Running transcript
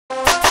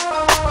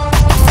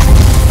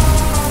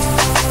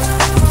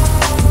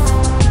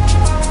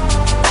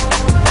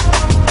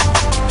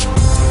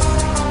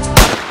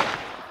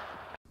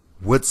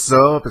What's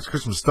up? It's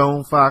Chris from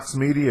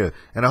Stonefoxmedia,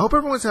 and I hope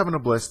everyone's having a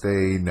blessed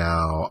day.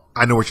 Now,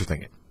 I know what you're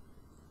thinking.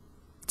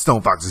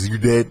 Stonefox, is you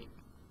dead?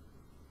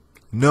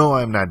 No,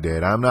 I'm not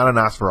dead. I'm not a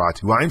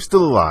Nosferatu. I'm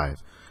still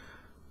alive.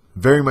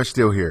 Very much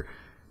still here.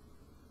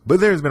 But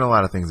there's been a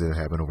lot of things that have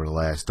happened over the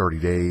last 30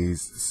 days.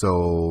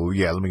 So,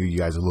 yeah, let me give you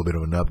guys a little bit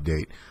of an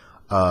update.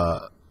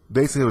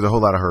 Basically, there was a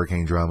whole lot of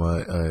hurricane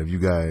drama. If you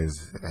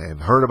guys have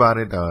heard about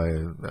it,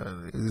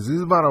 this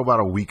is about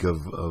a week of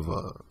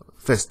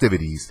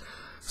festivities.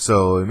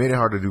 So it made it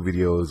hard to do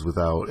videos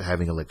without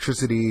having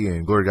electricity,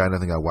 and glory to God,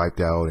 nothing got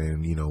wiped out,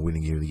 and we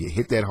didn't really get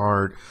hit that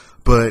hard.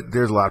 But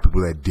there's a lot of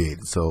people that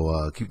did.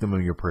 So keep them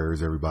in your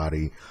prayers,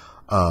 everybody.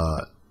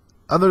 Other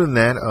than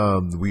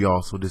that, we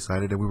also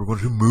decided that we were going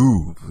to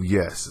move.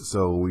 Yes,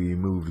 so we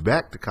moved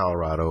back to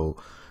Colorado,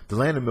 the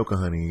land of milk and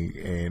honey,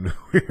 and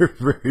we're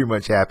very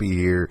much happy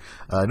here.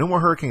 No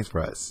more hurricanes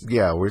for us.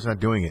 Yeah, we're just not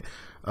doing it.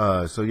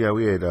 So yeah,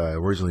 we had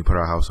originally put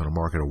our house on the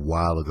market a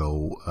while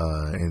ago,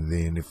 and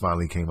then it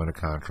finally came under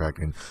contract,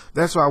 and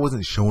that's why I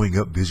wasn't showing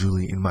up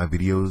visually in my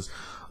videos,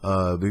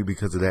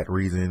 because of that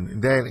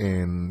reason. That,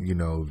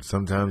 and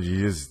sometimes you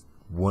just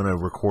want to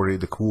record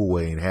it the cool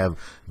way and have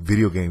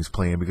video games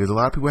playing, because a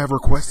lot of people have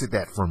requested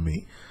that from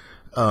me.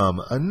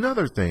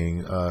 Another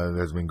thing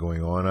that's been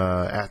going on,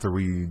 after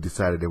we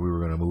decided that we were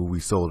going to move, we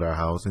sold our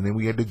house, and then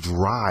we had to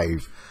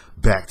drive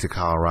back to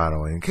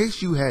Colorado. And in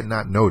case you had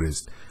not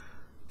noticed,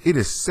 it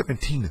is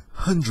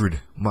 1,700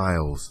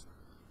 miles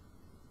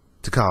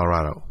to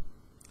Colorado.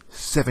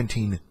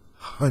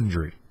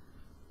 1,700.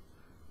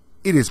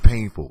 It is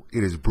painful.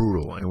 It is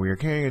brutal. And when you're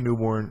carrying a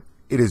newborn,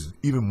 it is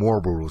even more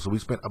brutal. So we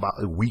spent about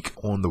a week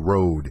on the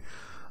road.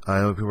 I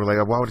know people are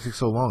like, why would it take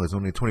so long? It's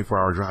only a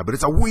 24-hour drive. But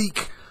it's a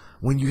week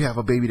when you have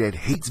a baby that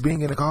hates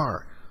being in a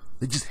car.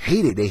 They just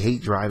hate it. They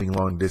hate driving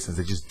long distance.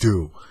 They just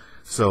do.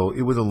 So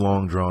it was a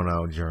long,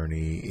 drawn-out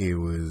journey. It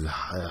was,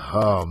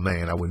 oh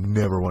man, I would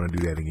never want to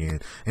do that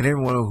again. And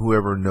everyone,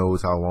 whoever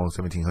knows how long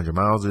 1,700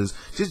 miles is,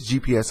 just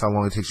GPS how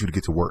long it takes you to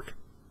get to work.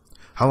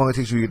 How long it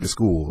takes you to get to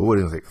school. What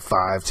is it, like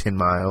 5-10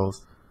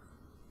 miles?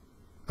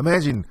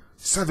 Imagine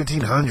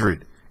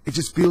 1,700. It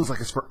just feels like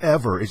it's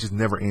forever. It just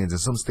never ends.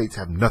 And some states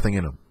have nothing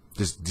in them.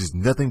 Just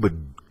nothing but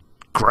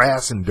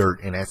grass and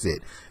dirt, and that's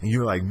it. And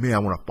you're like, man, I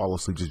want to fall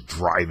asleep just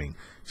driving.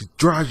 It just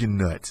drives you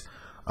nuts.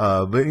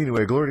 But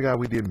anyway, glory to God,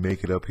 we did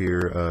make it up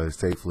here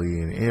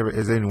safely. And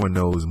as anyone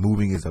knows,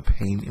 moving is a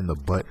pain in the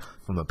butt.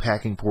 From the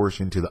packing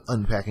portion to the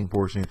unpacking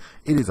portion,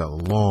 it is a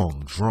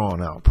long,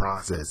 drawn-out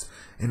process,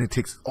 and it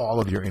takes all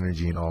of your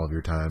energy and all of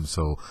your time.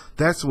 So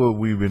that's what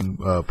we've been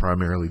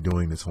primarily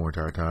doing this whole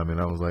entire time.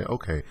 And I was like,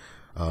 okay,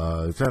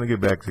 it's time to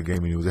get back to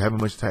gaming news. I haven't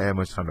had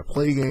much time to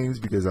play games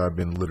because I've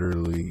been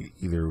literally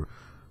either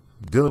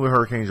dealing with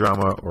hurricane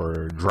drama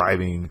or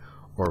driving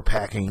or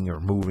packing or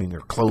moving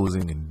or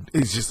closing, and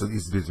it's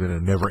been a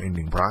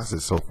never-ending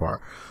process so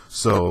far.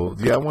 So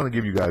yeah, I want to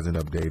give you guys an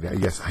update.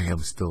 Yes, I am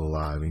still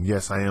alive, and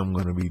yes, I am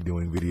going to be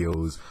doing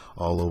videos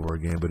all over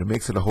again, but it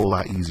makes it a whole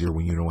lot easier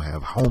when you don't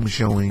have home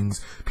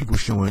showings, people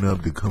showing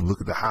up to come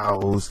look at the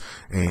house,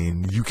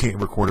 and you can't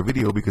record a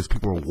video because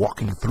people are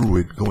walking through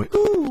it going,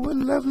 ooh, what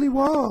lovely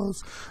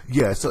walls.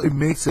 Yeah, so it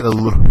makes it a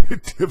little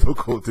bit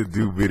difficult to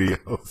do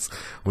videos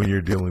when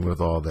you're dealing with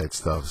all that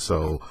stuff.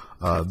 So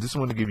just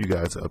want to give you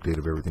guys an update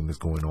of everything that's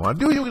going on. I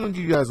do want to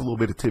give you guys a little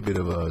bit of tidbit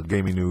of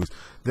gaming news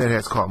that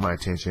has caught my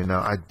attention. Now,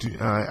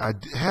 I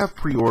have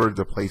pre-ordered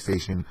the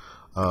PlayStation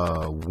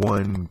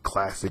 1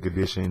 Classic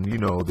Edition.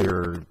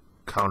 Their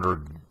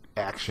counter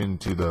action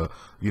to the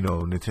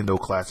Nintendo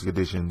Classic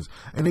Editions,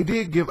 and they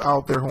did give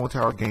out their whole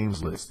entire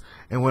games list.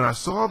 And when I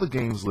saw the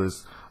games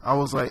list, I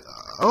was like,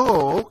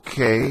 oh,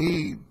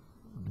 okay,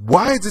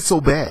 why is it so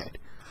bad?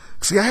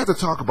 See, I have to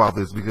talk about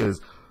this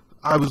because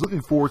I was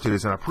looking forward to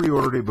this, and I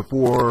pre-ordered it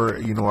before, I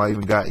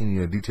even got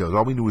any details.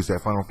 All we knew is that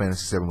Final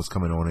Fantasy VII was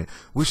coming on it,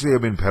 which they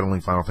have been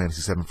peddling Final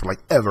Fantasy VII for like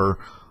ever.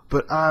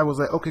 But I was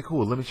like, okay,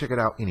 cool, let me check it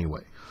out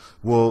anyway.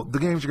 Well, the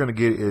games you're going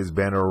to get is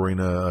Banner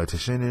Arena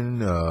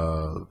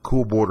Tashinen,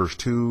 Cool Borders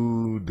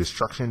 2,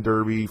 Destruction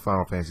Derby,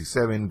 Final Fantasy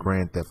VII,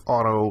 Grand Theft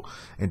Auto,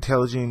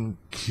 Intelligent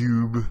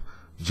Cube,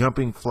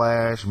 Jumping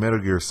Flash, Metal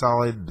Gear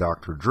Solid,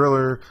 Dr.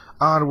 Driller,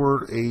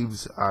 Oddworld,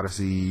 Abe's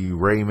Odyssey,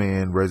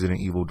 Rayman,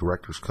 Resident Evil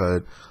Director's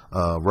Cut,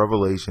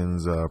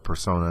 Revelations,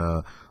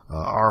 Persona,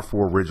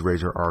 R4 Ridge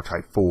Racer,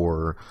 R-Type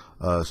 4,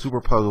 Super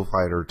Puzzle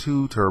Fighter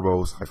 2,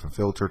 Turbo, Siphon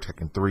Filter,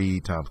 Tekken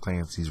 3, Tom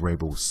Clancy's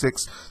Rainbow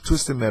Six,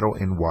 Twisted Metal,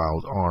 and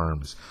Wild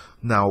Arms.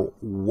 Now,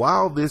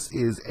 while this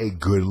is a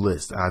good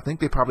list, I think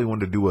they probably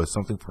wanted to do a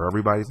something for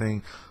everybody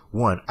thing.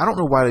 One, I don't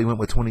know why they went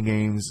with 20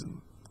 games.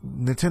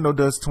 Nintendo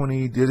does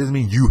 20. It doesn't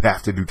mean you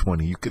have to do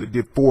 20. You could have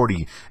did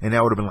 40, and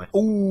that would have been like,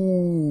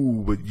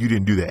 ooh, but you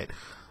didn't do that.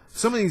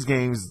 Some of these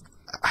games,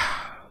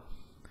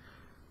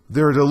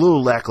 they're a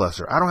little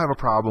lackluster. I don't have a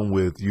problem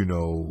with,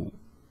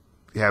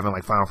 having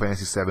like Final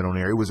Fantasy VII on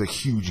there. It was a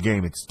huge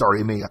game. It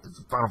made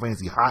Final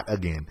Fantasy hot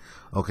again.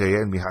 Okay, it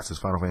hadn't been hot since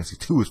Final Fantasy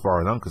II as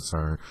far as I'm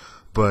concerned.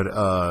 But,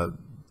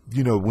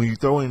 when you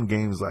throw in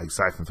games like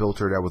Siphon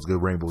Filter, that was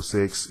good, Rainbow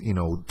Six,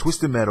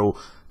 Twisted Metal,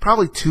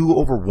 probably 2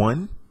 over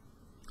 1.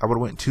 I would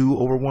have went 2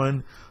 over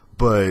 1.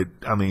 But,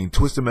 I mean,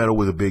 Twisted Metal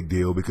was a big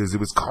deal because it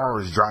was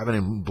cars driving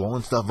and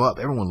blowing stuff up.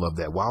 Everyone loved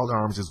that. Wild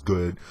Arms is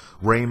good.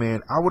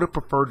 Rayman, I would have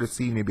preferred to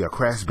see maybe a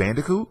Crash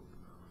Bandicoot.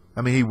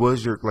 I mean, he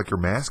was your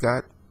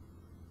mascot.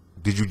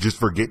 Did you just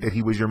forget that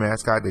he was your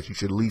mascot? That you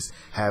should at least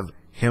have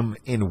him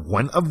in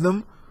one of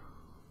them?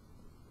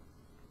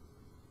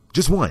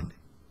 Just one.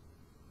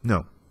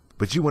 No.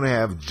 But you want to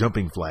have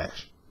Jumping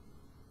Flash.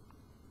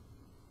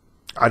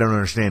 I don't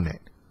understand that.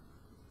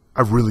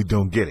 I really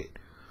don't get it.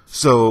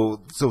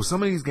 So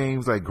some of these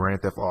games like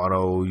Grand Theft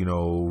Auto, you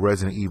know,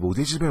 Resident Evil,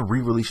 they've just been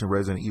re-releasing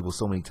Resident Evil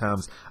so many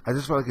times. I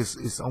just feel like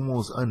it's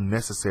almost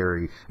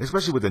unnecessary,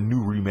 especially with a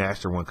new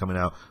remaster one coming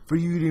out, for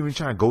you to even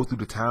try and go through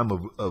the time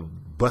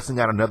of busting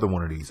out another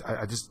one of these.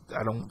 I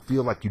don't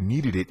feel like you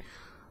needed it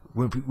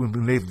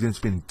when they've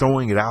just been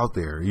throwing it out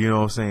there. You know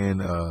what I'm saying?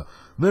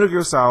 Metal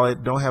Gear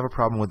Solid, don't have a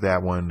problem with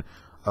that one.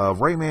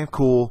 Rayman,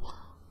 cool.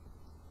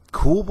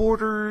 Cool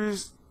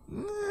Borders,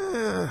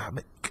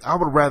 I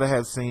would rather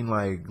have seen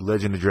like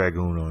Legend of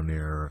Dragoon on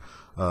there,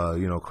 or,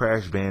 you know,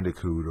 Crash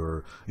Bandicoot,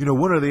 or, you know,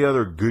 one of the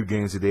other good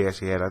games that they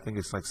actually had. I think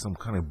it's like some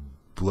kind of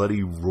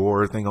Bloody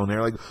Roar thing on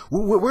there. Like,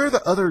 where are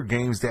the other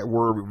games that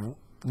were,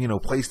 you know,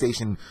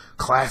 PlayStation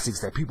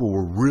classics that people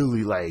were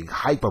really like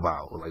hype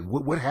about? Like,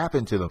 what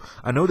happened to them?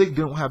 I know they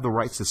don't have the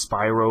rights to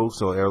Spyro,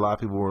 so a lot of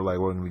people were like,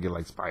 we're going to get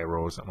like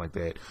Spyro or something like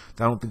that.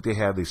 I don't think they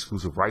have the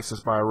exclusive rights to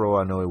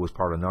Spyro. I know it was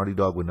part of Naughty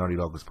Dog, but Naughty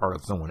Dog was part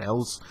of someone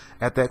else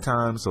at that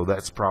time, so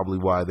that's probably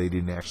why they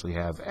didn't actually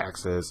have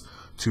access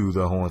to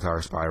the whole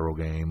entire Spyro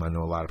game. I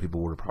know a lot of people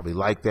would have probably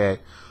liked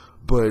that,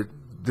 but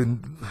the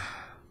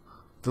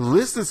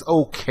list is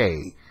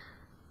okay.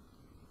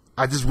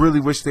 I just really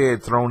wish they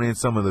had thrown in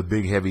some of the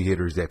big heavy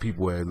hitters that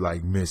people had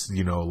like missed,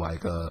 you know,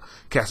 like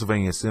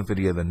Castlevania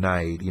Symphony of the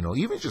Night, you know,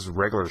 even just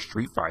regular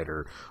Street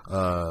Fighter.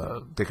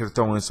 They could have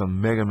thrown in some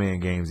Mega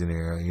Man games in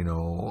there, you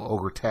know,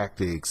 Ogre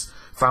Tactics,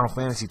 Final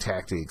Fantasy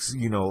Tactics,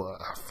 you know,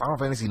 Final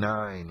Fantasy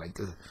 9. Like,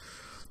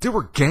 there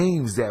were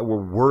games that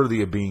were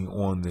worthy of being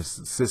on this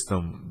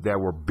system that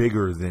were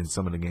bigger than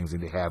some of the games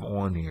that they have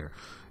on here.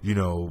 You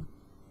know,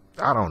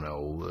 I don't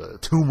know,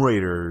 Tomb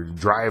Raider,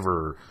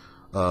 Driver,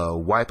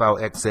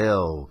 Wipeout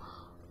XL,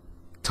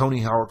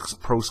 Tony Hawk's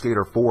Pro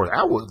Skater 4.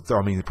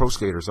 Pro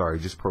Skater, sorry,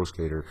 just Pro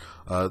Skater.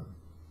 A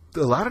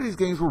lot of these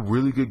games were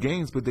really good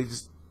games, but they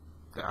just,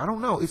 I don't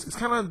know, it's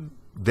kind of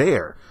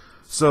there.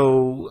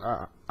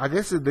 So I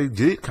guess that they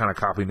did kind of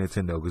copy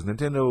Nintendo, because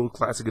Nintendo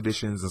Classic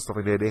Editions and stuff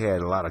like that, they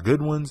had a lot of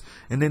good ones,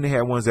 and then they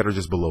had ones that are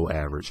just below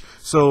average.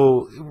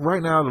 So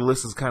right now the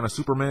list is kind of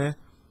Superman,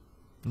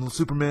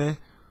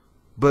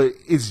 but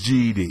it's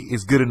GED.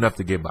 It's good enough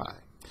to get by.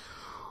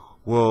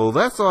 Well,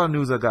 that's all the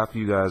news I got for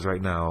you guys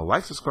right now.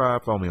 Like,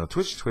 subscribe, follow me on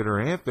Twitch, Twitter,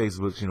 and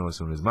Facebook, you know, as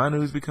soon as my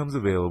news becomes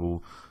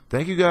available.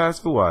 Thank you guys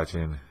for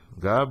watching.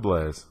 God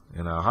bless,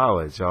 and I'll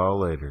holler at y'all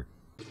later.